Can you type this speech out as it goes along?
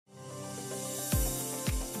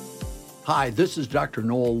Hi, this is Dr.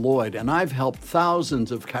 Noel Lloyd, and I've helped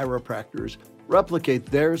thousands of chiropractors replicate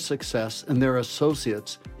their success and their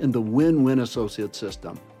associates in the win-win associate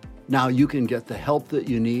system. Now you can get the help that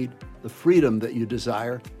you need, the freedom that you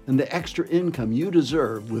desire, and the extra income you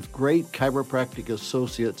deserve with great chiropractic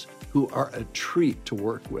associates who are a treat to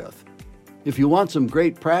work with. If you want some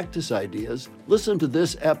great practice ideas, listen to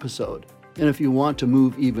this episode. And if you want to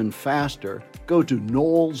move even faster, go to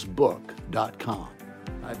noelsbook.com.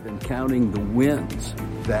 I've been counting the wins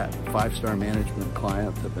that five-star management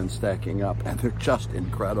clients have been stacking up, and they're just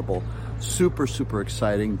incredible. Super, super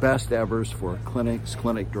exciting. Best evers for clinics,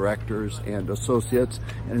 clinic directors, and associates.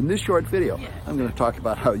 And in this short video, I'm going to talk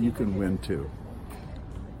about how you can win too.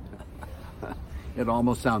 It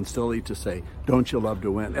almost sounds silly to say, don't you love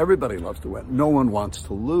to win? Everybody loves to win. No one wants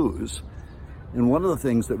to lose. And one of the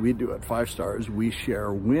things that we do at 5 Stars, we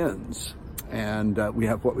share wins. And we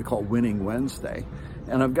have what we call Winning Wednesday.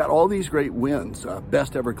 And I've got all these great wins,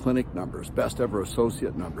 best ever clinic numbers, best ever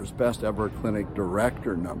associate numbers, best ever clinic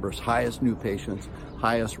director numbers, highest new patients,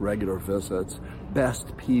 highest regular visits, best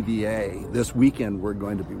PVA. This weekend, we're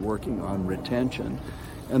going to be working on retention.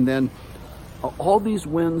 And then all these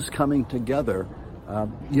wins coming together,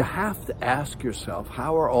 you have to ask yourself,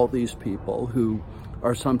 how are all these people who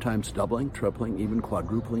are sometimes doubling, tripling, even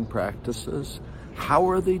quadrupling practices, how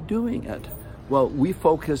are they doing it? Well, we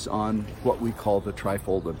focus on what we call the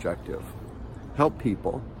trifold objective. Help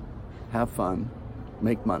people, have fun,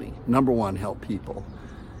 make money. Number one, help people.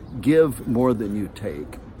 Give more than you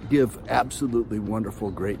take. Give absolutely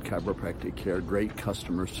wonderful, great chiropractic care, great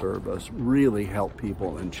customer service. Really help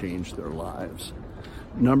people and change their lives.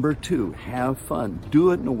 Number two, have fun.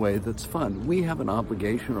 Do it in a way that's fun. We have an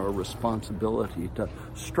obligation or a responsibility to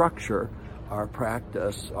structure our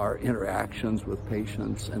practice, our interactions with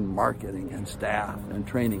patients and marketing and staff and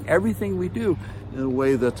training, everything we do in a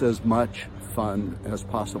way that's as much fun as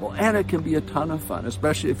possible. And it can be a ton of fun,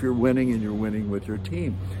 especially if you're winning and you're winning with your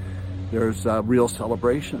team. There's a real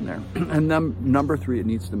celebration there. And then number three, it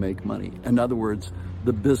needs to make money. In other words,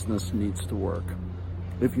 the business needs to work.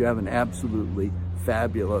 If you have an absolutely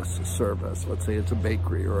fabulous service, let's say it's a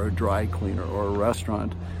bakery or a dry cleaner or a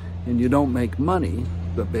restaurant, and you don't make money,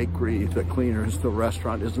 the bakery, the cleaners, the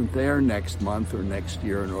restaurant isn't there next month or next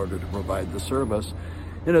year in order to provide the service.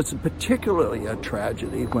 And it's particularly a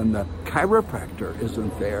tragedy when the chiropractor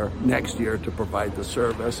isn't there next year to provide the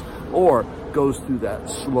service or goes through that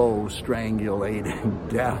slow,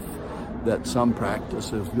 strangulating death that some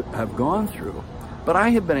practices have gone through. But I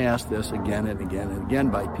have been asked this again and again and again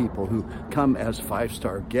by people who come as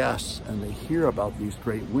 5-star guests and they hear about these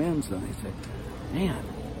great wins and they say, man,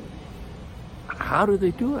 how do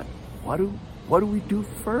they do it? What do we do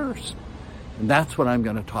first? And that's what I'm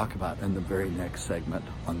going to talk about in the very next segment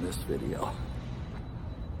on this video.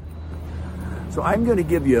 So I'm going to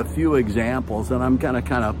give you a few examples and I'm going to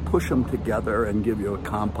kind of push them together and give you a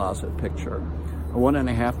composite picture. A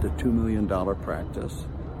 $1.5 to $2 million practice.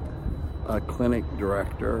 A clinic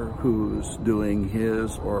director who's doing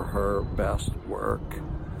his or her best work.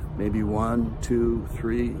 Maybe 1, 2,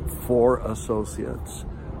 3, 4 associates,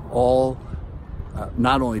 all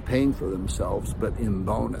not only paying for themselves, but in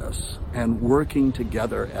bonus and working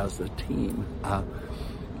together as a team.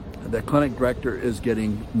 The clinic director is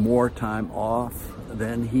getting more time off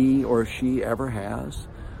than he or she ever has.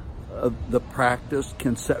 The practice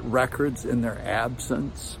can set records in their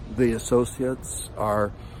absence. The associates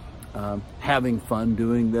are having fun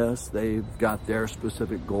doing this. They've got their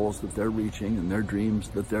specific goals that they're reaching and their dreams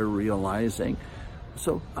that they're realizing.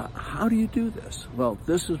 So how do you do this? Well,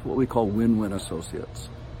 this is what we call win-win associates.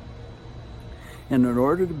 And in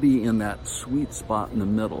order to be in that sweet spot in the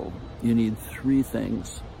middle, you need 3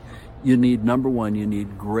 things. You need, number one, you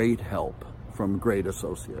need great help from a great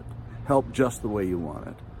associate. Help just the way you want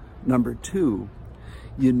it. Number 2,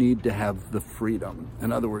 you need to have the freedom.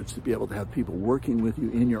 In other words, to be able to have people working with you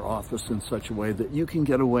in your office in such a way that you can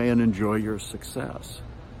get away and enjoy your success.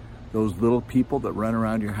 Those little people that run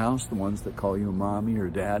around your house, the ones that call you mommy or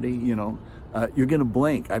daddy, you're going to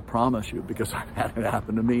blink, I promise you, because I've had it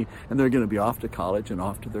happen to me, and they're going to be off to college and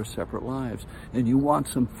off to their separate lives. And you want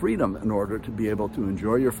some freedom in order to be able to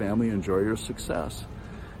enjoy your family, enjoy your success.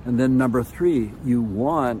 And then number 3, you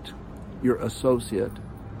want your associate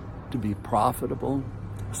to be profitable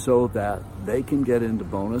so that they can get into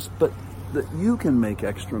bonus, but that you can make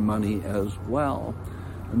extra money as well.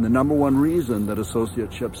 And the number one reason that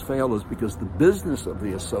associateships fail is because the business of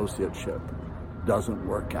the associateship doesn't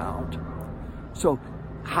work out. So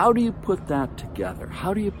how do you put that together?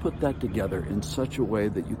 How do you put that together in such a way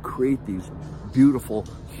that you create these beautiful,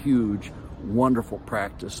 huge, wonderful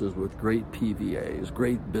practices with great PVAs,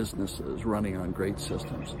 great businesses running on great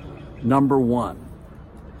systems. Number one,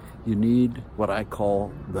 you need what I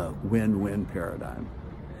call the win-win paradigm.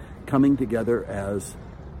 Coming together as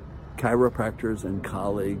chiropractors and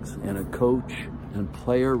colleagues in a coach and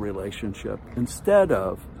player relationship instead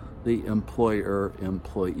of the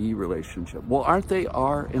employer-employee relationship. Well, aren't they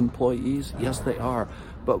our employees? Yes, they are.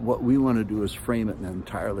 But what we want to do is frame it in an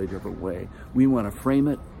entirely different way. We want to frame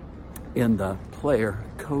it in the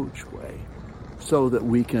player-coach way so that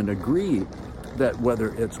we can agree that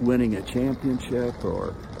whether it's winning a championship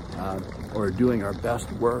or doing our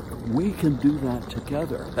best work, we can do that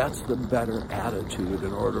together. That's the better attitude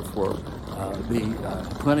in order for the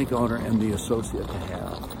clinic owner and the associate to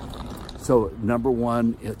have. So number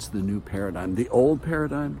one, it's the new paradigm. The old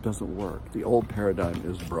paradigm doesn't work. The old paradigm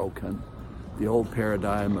is broken. The old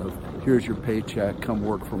paradigm of here's your paycheck, come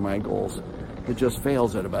work for my goals, it just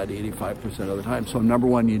fails at about 85% of the time. So number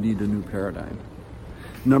one, you need a new paradigm.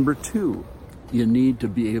 Number two, you need to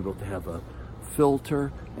be able to have a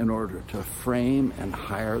filter in order to frame and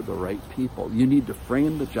hire the right people. You need to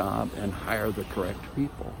frame the job and hire the correct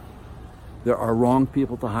people. There are wrong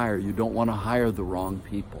people to hire. You don't want to hire the wrong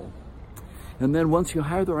people. And then once you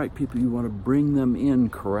hire the right people, you want to bring them in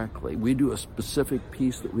correctly. We do a specific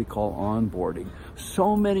piece that we call onboarding.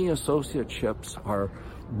 So many associateships are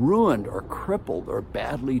ruined or crippled or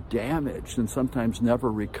badly damaged and sometimes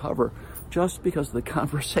never recover just because of the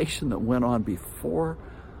conversation that went on before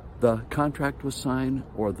the contract was signed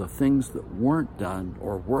or the things that weren't done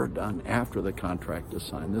or were done after the contract is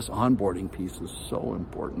signed. This onboarding piece is so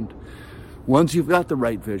important. Once you've got the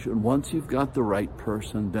right vision, once you've got the right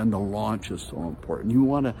person, then the launch is so important. You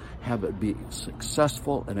want to have it be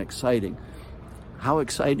successful and exciting. How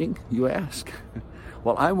exciting, you ask?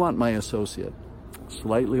 Well, I want my associate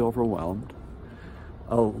slightly overwhelmed,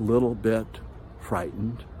 a little bit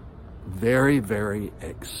frightened, very, very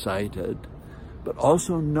excited, but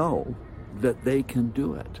also know that they can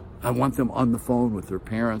do it. I want them on the phone with their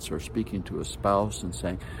parents or speaking to a spouse and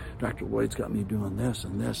saying, Dr. Lloyd's got me doing this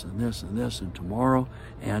and this and this and this and tomorrow.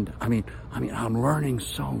 And I mean, I'm learning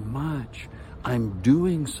so much. I'm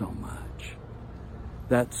doing so much.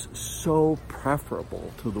 That's so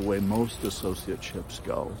preferable to the way most associateships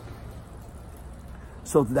go.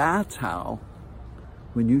 So that's how,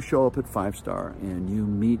 when you show up at 5-Star and you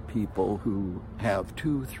meet people who have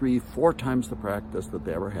 2, 3, 4 times the practice that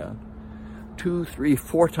they ever had, 2, 3,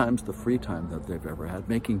 4 times the free time that they've ever had,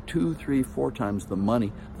 making 2, 3, 4 times the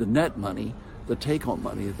money, the net money, the take-home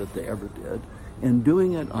money that they ever did, and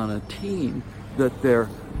doing it on a team that they're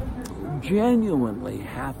genuinely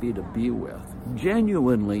happy to be with,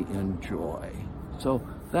 genuinely enjoy. So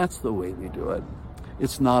that's the way we do it.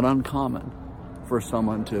 It's not uncommon for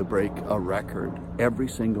someone to break a record every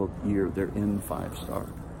single year they're in 5-Star.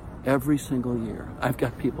 Every single year. I've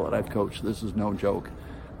got people that I've coached, this is no joke,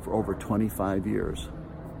 for over 25 years.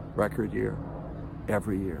 Record year,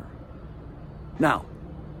 every year. Now,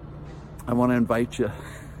 I want to invite you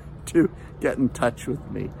to get in touch with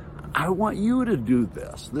me. I want you to do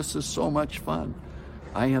this. This is so much fun.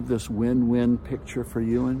 I have this win-win picture for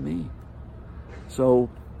you and me. So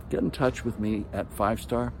get in touch with me at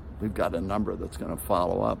 5-Star. We've got a number that's going to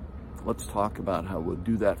follow up. Let's talk about how we'll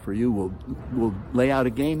do that for you. We'll lay out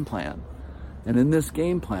a game plan. And in this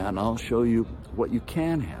game plan, I'll show you what you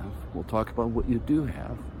can have. We'll talk about what you do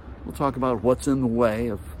have. We'll talk about what's in the way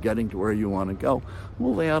of getting to where you want to go.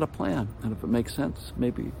 We'll lay out a plan. And if it makes sense,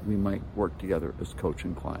 maybe we might work together as coach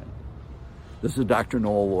and client. This is Dr.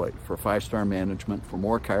 Noel Lloyd for 5-Star Management, for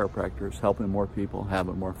more chiropractors, helping more people,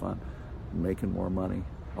 having more fun, making more money.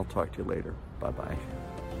 I'll talk to you later. Bye-bye.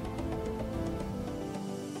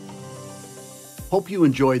 Hope you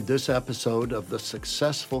enjoyed this episode of The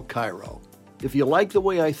Successful Chiro. If you like the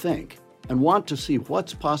way I think and want to see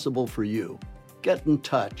what's possible for you, get in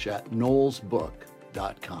touch at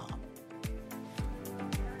noelsbook.com.